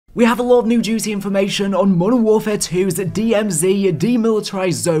We have a lot of new juicy information on Modern Warfare 2's DMZ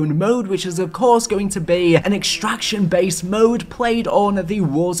Demilitarized Zone mode, which is of course going to be an extraction-based mode played on the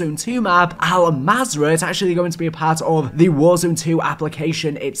Warzone 2 map. Al Mazrah, it's actually going to be a part of the Warzone 2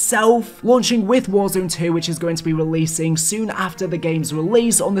 application itself, launching with Warzone 2, which is going to be releasing soon after the game's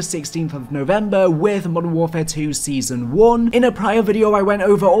release on the 16th of November with Modern Warfare 2 Season 1. In a prior video, I went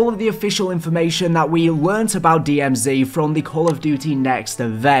over all of the official information that we learnt about DMZ from the Call of Duty Next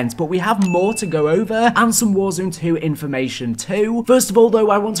event. But we have more to go over and some Warzone 2 information too. First of all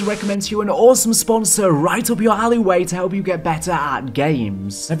though, I want to recommend to you an awesome sponsor right up your alleyway to help you get better at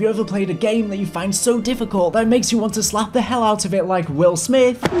games. Have you ever played a game that you find so difficult that it makes you want to slap the hell out of it like Will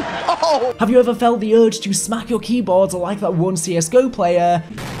Smith? Oh. Have you ever felt the urge to smack your keyboard like that one CSGO player?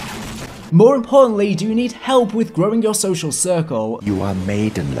 More importantly, do you need help with growing your social circle? You are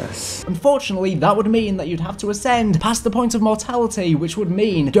maidenless. Unfortunately, that would mean that you'd have to ascend past the point of mortality, which would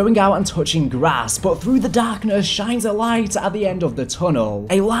mean going out and touching grass, but through the darkness shines a light at the end of the tunnel.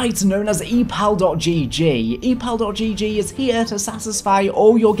 A light known as epal.gg. Epal.gg is here to satisfy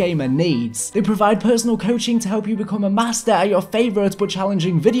all your gamer needs. They provide personal coaching to help you become a master at your favorite but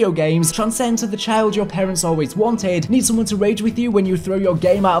challenging video games, transcend to the child your parents always wanted, need someone to rage with you when you throw your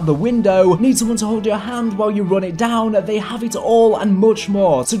game out of the window, need someone to hold your hand while you run it down. They have it all and much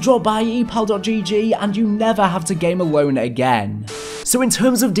more. So drop by epal.gg and you never have to game alone again. So in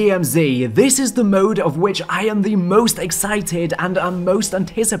terms of DMZ, this is the mode of which I am the most excited and am most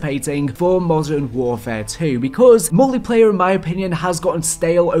anticipating for Modern Warfare 2, because multiplayer in my opinion has gotten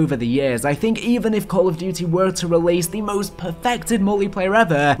stale over the years. I think even if Call of Duty were to release the most perfected multiplayer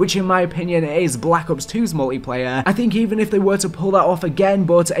ever, which in my opinion is Black Ops 2's multiplayer, I think even if they were to pull that off again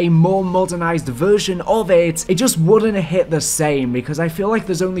but a more modernized version of it, it just wouldn't hit the same, because I feel like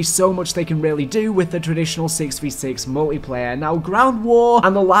there's only so much they can really do with the traditional 6v6 multiplayer. Now Ground War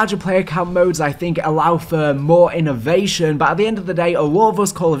and the larger player count modes I think allow for more innovation, but at the end of the day a lot of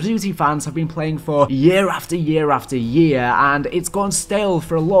us Call of Duty fans have been playing for year after year after year, and it's gone stale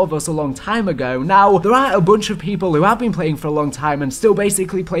for a lot of us a long time ago. Now there are a bunch of people who have been playing for a long time and still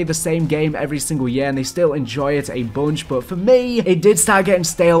basically play the same game every single year and they still enjoy it a bunch, but for me it did start getting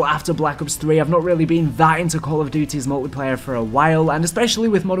stale after Black Ops 3. I've not really been that into Call of Duty's multiplayer for a while, and especially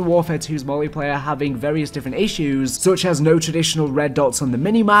with Modern Warfare 2's multiplayer having various different issues, such as no traditional red dots on the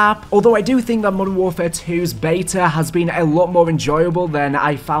minimap. Although I do think that Modern Warfare 2's beta has been a lot more enjoyable than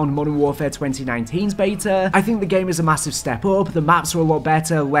I found Modern Warfare 2019's beta. I think the game is a massive step up, the maps are a lot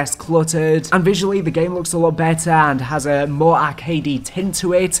better, less cluttered, and visually the game looks a lot better and has a more arcadey tint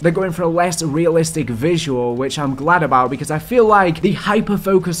to it. They're going for a less realistic visual, which I'm glad about, because I feel like the hyper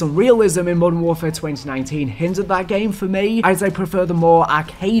focus on realism in Modern Warfare 2019 hindered that game for me, as I prefer the more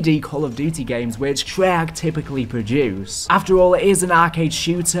arcadey Call of Duty games which Treyarch typically produce. After all, it is an arcade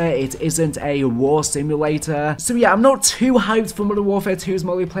shooter, it isn't a war simulator. So yeah, I'm not too hyped for Modern Warfare 2's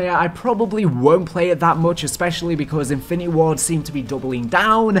multiplayer. I probably won't play it that much, especially because Infinity Ward seem to be doubling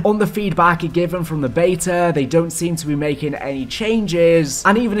down on the feedback given from the beta. They don't seem to be making any changes,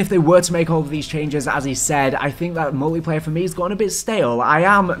 and even if they were to make all of these changes, as he said, I think that multiplayer for me has gotten a bit stale. I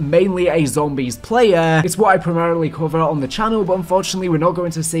am mainly a zombies player, it's what I primarily cover on the channel, but unfortunately we're not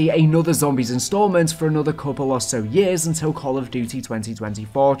going to see another zombies installment for another couple or so years until Call of Duty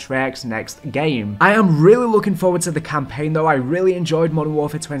 2024, Treyarch's next game. I am really looking forward to the campaign though. I really enjoyed Modern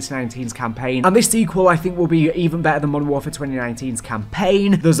Warfare 2019's campaign, and this sequel I think will be even better than Modern Warfare 2019's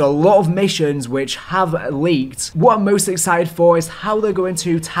campaign. There's a lot of missions which have leaked. What I'm most excited for is how they're going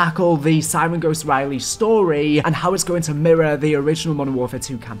to tackle the Simon Ghost Riley story and how it's going to mirror the original Modern Warfare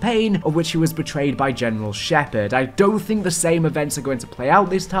 2 campaign, of which he was betrayed by General Shepard. I don't think the same events are going to play out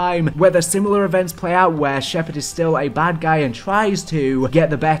this time, whether similar events play out where Shepard is still a bad guy and tries to get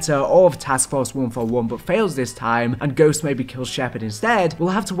the better of Task Force 141 but fails this time, and Ghost maybe kills Shepard instead. We'll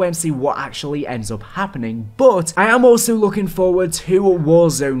have to wait and see what actually ends up happening. But I am also looking forward to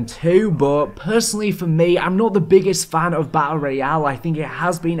Warzone 2, but personally for me, I'm not the biggest fan of Battle Royale. I think it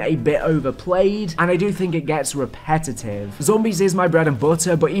has been a bit overplayed, and I do think it gets repetitive. Zombies is my bread and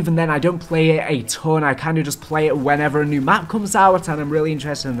butter, but even then I don't play it a ton. I kind of just play it whenever a new map comes out and I'm really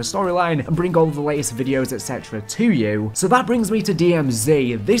interested in the storyline and bring all of the latest videos etc. to you. So that brings me to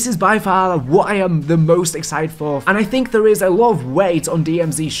DMZ. This is by far what I am the most excited for, and I think there is a lot of weight on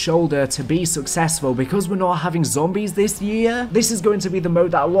DMZ's shoulder to be successful because we're not having zombies this year. This is going to be the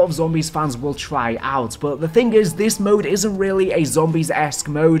mode that a lot of zombies fans will try out, but the thing is, this mode isn't really a zombies-esque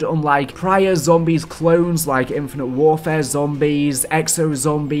mode, unlike prior zombies clones like Infinite Warfare zombies, Exo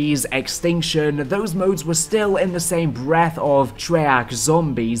zombies, Extinction. Those modes were still in the same breath of Treyarch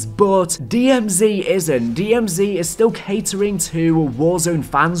zombies, but DMZ isn't. DMZ is still catering appealing to Warzone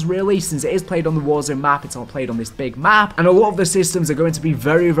fans really, since it is played on the Warzone map, it's not played on this big map, and a lot of the systems are going to be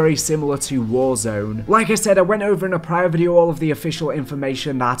very, very similar to Warzone. Like I said, I went over in a prior video all of the official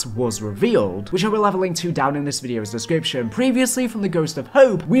information that was revealed, which I will have a link to down in this video's description. Previously, from the Ghost of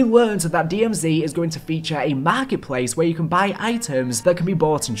Hope, we learned that DMZ is going to feature a marketplace where you can buy items that can be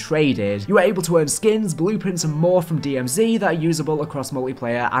bought and traded. You are able to earn skins, blueprints, and more from DMZ that are usable across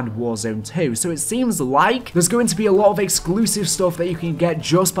multiplayer and Warzone 2. So it seems like there's going to be a lot of exclusive stuff that you can get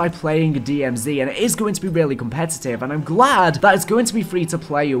just by playing DMZ, and it is going to be really competitive, and I'm glad that it's going to be free to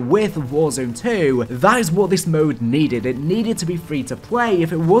play with Warzone 2. That is what this mode needed. It needed to be free to play.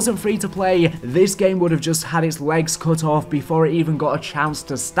 If it wasn't free to play, this game would have just had its legs cut off before it even got a chance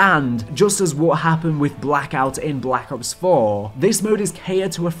to stand, just as what happened with Blackout in Black Ops 4. This mode is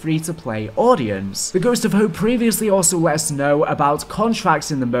catered to a free-to-play audience. The Ghost of Hope previously also let us know about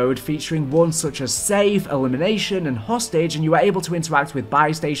contracts in the mode, featuring ones such as Safe, Elimination, and Hostage, and you are able to interact with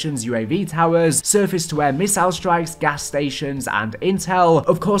buy stations, UAV towers, surface-to-air missile strikes, gas stations, and intel.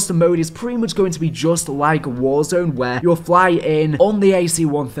 Of course, the mode is pretty much going to be just like Warzone, where you'll fly in on the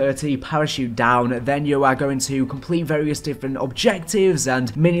AC-130, parachute down, then you are going to complete various different objectives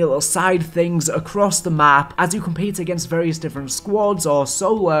and mini little side things across the map. As you compete against various different squads or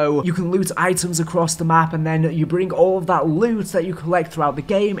solo, you can loot items across the map, and then you bring all of that loot that you collect throughout the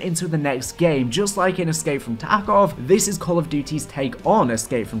game into the next game. Just like in Escape from Tarkov, this is Call of Duty's take on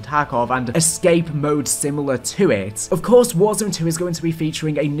Escape from Tarkov and escape mode similar to it. Of course, Warzone 2 is going to be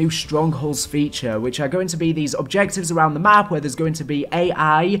featuring a new Strongholds feature, which are going to be these objectives around the map where there's going to be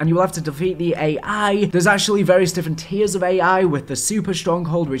AI, and you will have to defeat the AI. There's actually various different tiers of AI, with the Super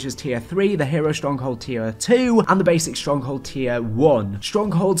Stronghold, which is tier 3, the Hero Stronghold tier 2, and the Basic Stronghold tier 1.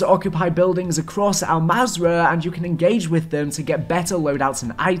 Strongholds occupy buildings across Al Mazrah, and you can engage with them to get better loadouts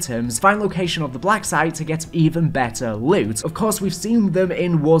and items, find location of the black site to get even better loot. Of course, we've seen them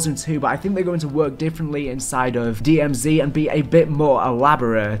in Warzone 2, but I think they're going to work differently inside of DMZ and be a bit more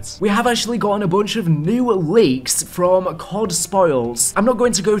elaborate. We have actually gotten a bunch of new leaks from COD Spoils. I'm not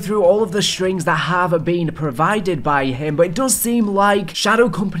going to go through all of the strings that have been provided by him, but it does seem like Shadow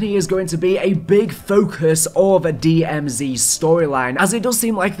Company is going to be a big focus of DMZ's storyline, as it does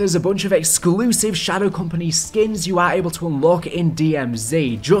seem like there's a bunch of exclusive Shadow Company skins you are able to unlock in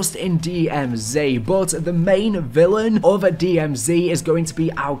DMZ, just in DMZ, but the main villain of DMZ is going to be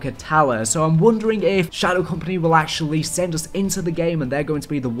Alcatala, so I'm wondering if Shadow Company will actually send us into the game and they're going to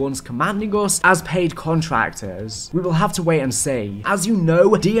be the ones commanding us as paid contractors. We will have to wait and see. As you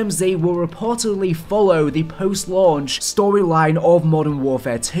know, DMZ will reportedly follow the post-launch storyline of Modern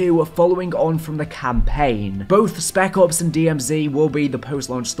Warfare 2, following on from the campaign. Both Spec Ops and DMZ will be the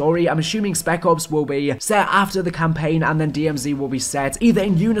post-launch story. I'm assuming Spec Ops will be set after the campaign, and then DMZ will be set either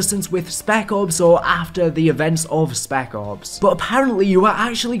in unison with Spec Ops or after the events of Spec Ops. But apparently you are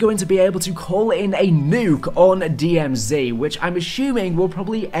actually going to be able to call in a nuke on DMZ, which I'm assuming will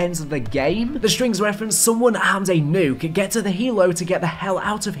probably end the game. The strings reference someone armed a nuke, get to the helo to get the hell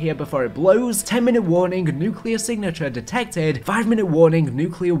out of here before it blows, 10-minute warning, nuclear signature detected, 5-minute warning,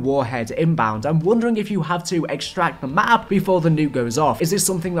 nuclear warhead inbound. I'm wondering if you have to extract the map before the nuke goes off. Is this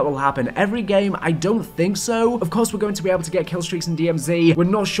something that will happen every game? I don't think so. Of course, we're going to be able to get kill streaks in DMZ. We're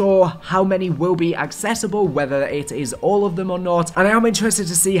not sure how many will be accessible, whether it is all of them or not, and I am interested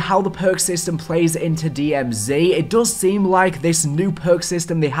to see how the perk system plays into DMZ. It does seem like this new perk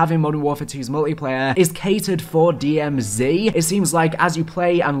system they have in Modern Warfare 2's multiplayer is catered for DMZ. It seems like as you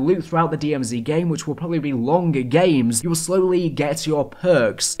play and loot throughout the DMZ game, which will probably be longer games, you will slowly get your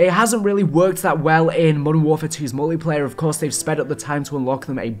perks. It hasn't really worked that well in Modern Warfare 2's multiplayer. Of course, they've sped up the time to unlock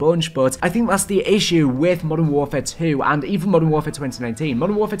them a bunch, but I think that's the issue with Modern Warfare 2 and even Modern Warfare 2019.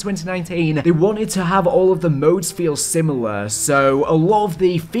 Modern Warfare 2019, they wanted to have all of the modes feel similar, so a lot of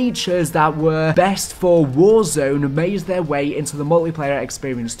the features that were best for Warzone made their way into the multiplayer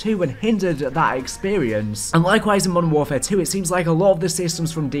experience too and hindered that experience. And likewise in Modern Warfare 2, it seems like a lot of the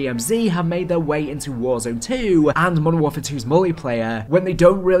systems from DMZ have made their way into Warzone 2 and Modern Warfare 2's multiplayer when they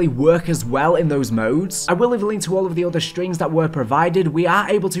don't really work as well in those modes. I will leave a link to all of the other strings that were provided. We are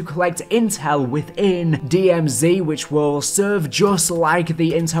able to collect intel within DMZ, which will serve just like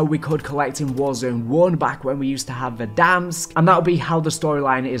the intel we could collect in Warzone 1 back when we used to have Verdansk, and that'll be how the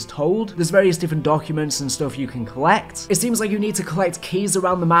storyline is told. There's various different documents and stuff you can collect. It seems like you need to collect keys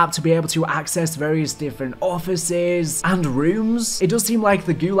around the map to be able to access various different offices and rooms. It does seem like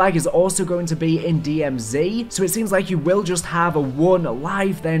the Gulag is also going to be in DMZ, so it seems like you will just have a one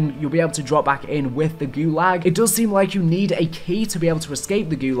life, then you'll be able to drop back in with the Gulag. It does seem like you need a key to be able to escape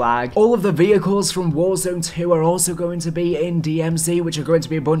the Gulag. All of the vehicles from Warzone 2 are also going to be in DMZ, which are going to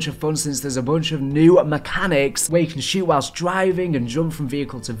be a bunch of fun since there's a bunch of new mechanics perks where you can shoot whilst driving and jump from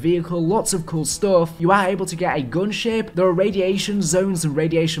vehicle to vehicle, lots of cool stuff. You are able to get a gunship, there are radiation zones and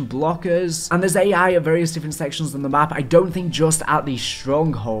radiation blockers, and there's AI at various different sections on the map. I don't think just at the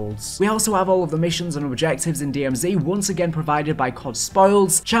strongholds. We also have all of the missions and objectives in DMZ, once again provided by COD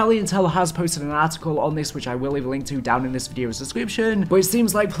Spoils. Charlie Intel has posted an article on this, which I will leave a link to down in this video's description, but it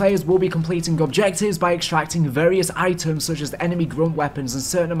seems like players will be completing objectives by extracting various items such as enemy grunt weapons and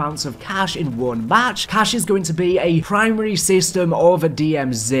certain amounts of cash in one match. Cash is going to be a primary system of a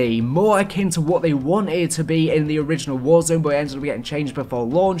DMZ, more akin to what they wanted to be in the original Warzone, but it ended up getting changed before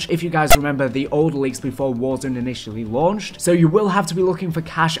launch, if you guys remember the old leaks before Warzone initially launched. So you will have to be looking for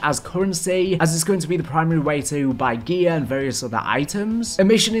cash as currency, as it's going to be the primary way to buy gear and various other items. A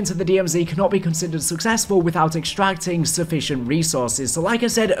mission into the DMZ cannot be considered successful without extracting sufficient resources. So like I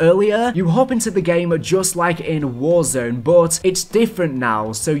said earlier, you hop into the game just like in Warzone, but it's different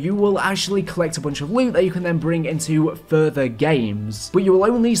now. So you will actually collect a bunch of loot that you can then bring into further games, but you will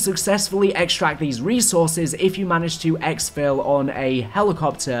only successfully extract these resources if you manage to exfil on a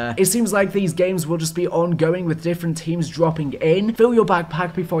helicopter. It seems like these games will just be ongoing with different teams dropping in. Fill your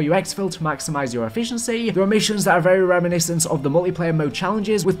backpack before you exfil to maximize your efficiency. There are missions that are very reminiscent of the multiplayer mode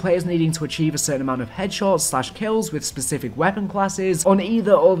challenges, with players needing to achieve a certain amount of headshots / kills with specific weapon classes on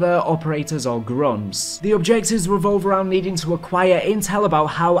either other operators or grunts. The objectives revolve around needing to acquire intel about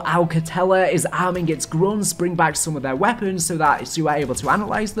how Alcatela is arming its grunts, bring back some of their weapons so that you are able to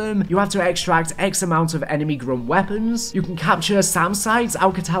analyze them. You have to extract X amount of enemy grunt weapons. You can capture SAM sites.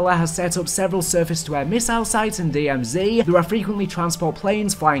 Alcatela has set up several surface-to-air missile sites in DMZ. There are frequently transport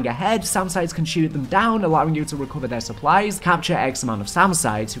planes flying ahead. SAM sites can shoot them down, allowing you to recover their supplies. Capture X amount of SAM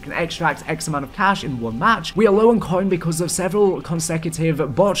sites. You can extract X amount of cash in one match. We are low on coin because of several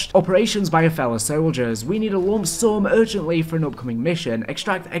consecutive botched operations by our fellow soldiers. We need a lump sum urgently for an upcoming mission.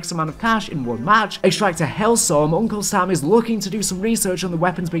 Extract X amount of cash in one match. Extract a Hellstorm. Uncle Sam is looking to do some research on the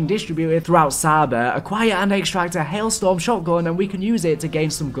weapons being distributed throughout Saber. Acquire and extract a Hailstorm shotgun and we can use it to gain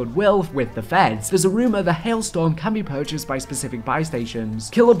some goodwill with the feds. There's a rumor the Hailstorm can be purchased by specific buy stations.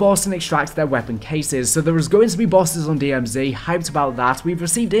 Kill a boss and extract their weapon cases. So there is going to be bosses on DMZ, hyped about that. We've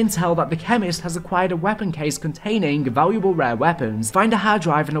received intel that the chemist has acquired a weapon case containing valuable rare weapons. Find a hard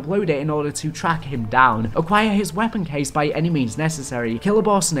drive and upload it in order to track him down. Acquire his weapon case by any means necessary. Kill a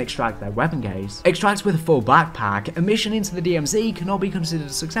boss and extract their weapon case. Extract with a full backpack. A mission into the DMZ cannot be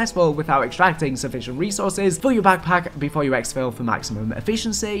considered successful without extracting sufficient resources. Fill your backpack before you exfil for maximum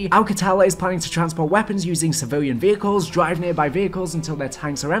efficiency. Alcatela is planning to transport weapons using civilian vehicles. Drive nearby vehicles until their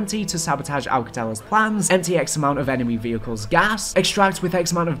tanks are empty to sabotage Alcatela's plans. Empty X amount of enemy vehicles' gas. Extract with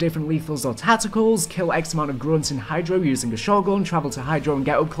X amount of different lethals or tacticals. Kill X amount of grunts in Hydro using a shotgun. Travel to Hydro and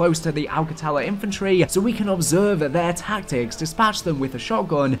get up close to the Alcatela infantry so we can observe their tactics. Dispatch them with a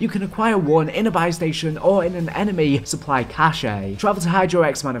shotgun. You can acquire one in a buy station or in an enemy supply cache. Travel to Hydro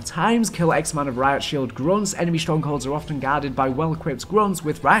X amount of times. Kill X amount of riot shield grunts. Enemy strongholds are often guarded by well-equipped grunts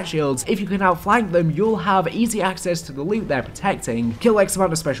with riot shields. If you can outflank them, you'll have easy access to the loot they're protecting. Kill X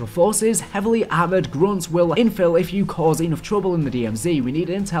amount of special forces. Heavily armored grunts will infill if you cause enough trouble in the DMZ. We need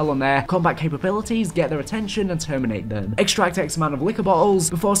intel on their combat capabilities, get their attention and terminate them. Extract X amount of liquor bottles.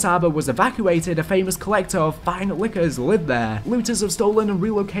 Before Saber was evacuated, a famous collector of fine liquors lived there. Looters have stolen and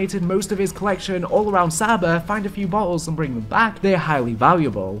relocated most of his collection all around Saber. Find a few bottles and bring them back. They are highly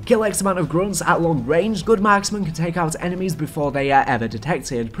valuable. Kill X amount of grunts at long range. Good marksmen can take out enemies before they are ever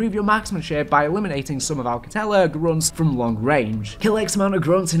detected. Prove your marksmanship by eliminating some of Alcatela grunts from long range. Kill X amount of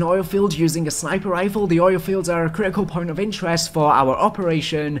grunts in oil fields using a sniper rifle. The oil fields are a critical point of interest for our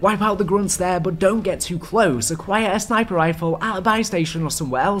operation. Wipe out the grunts there, but don't get too close. Acquire a sniper rifle at a buy station or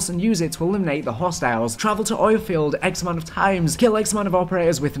somewhere else and use it to eliminate the hostiles. Travel to oil field X amount of times. Kill X amount of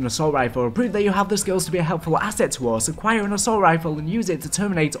operators with an assault rifle. Prove that you have the skills to be a helpful asset to us. Acquire an assault rifle and use it to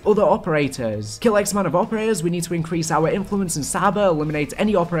terminate other operators. Kill X amount of operators. We need to increase our influence in Saber. Eliminate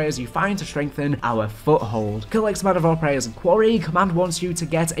any operators you find to strengthen our foothold. Kill X amount of operators in Quarry. Command wants you to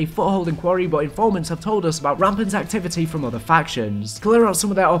get a foothold in Quarry, but informants have told us about rampant activity from other factions. Clear out some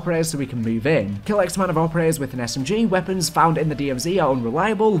of their operators so we can move in. Kill X amount of operators with an SMG. Weapons found in the DMZ are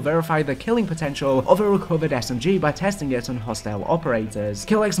unreliable. Verify the killing potential of a recovered SMG by testing it on hostile operators.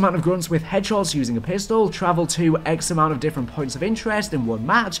 Kill X amount of grunts with headshots using a pistol. Travel to X amount of different points of interest in one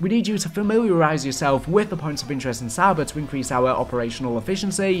match. We need you to familiarize yourself with the points of interest in Saber to increase our operational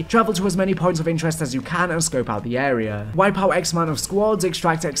efficiency. Travel to as many points of interest as you can and scope out the area. Wipe out X amount of squads.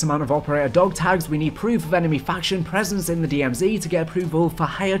 Extract X amount of operator dog tags. We need proof of enemy faction presence in the DMZ to get approval for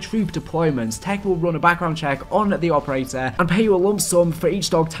higher troop deployments. Tech will run a background check on the operator and pay you a lump sum for each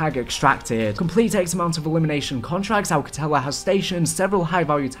dog tag extracted. Complete X amount of elimination contracts. Alcatela has stationed several high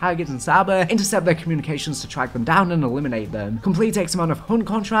value targets in Saber. Intercept intercept their communications to track them down and eliminate them. Complete X amount of hunt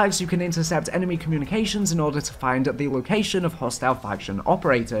contracts, you can intercept enemy communications in order to find the location of hostile faction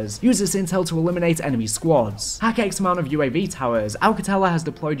operators. Use this intel to eliminate enemy squads. Hack X amount of UAV towers. Alcatela has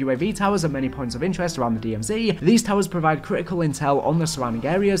deployed UAV towers at many points of interest around the DMZ. These towers provide critical intel on the surrounding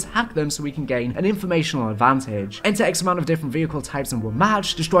areas. Hack them so we can gain an informational advantage. Enter X amount of different vehicle types in one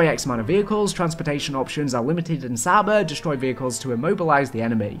match. Destroy X amount of vehicles. Transportation options are limited in Saba. Destroy vehicles to immobilize the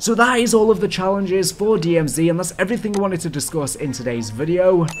enemy. So that is all of the challenges for DMZ, and that's everything I wanted to discuss in today's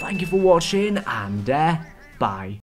video. Thank you for watching, and bye.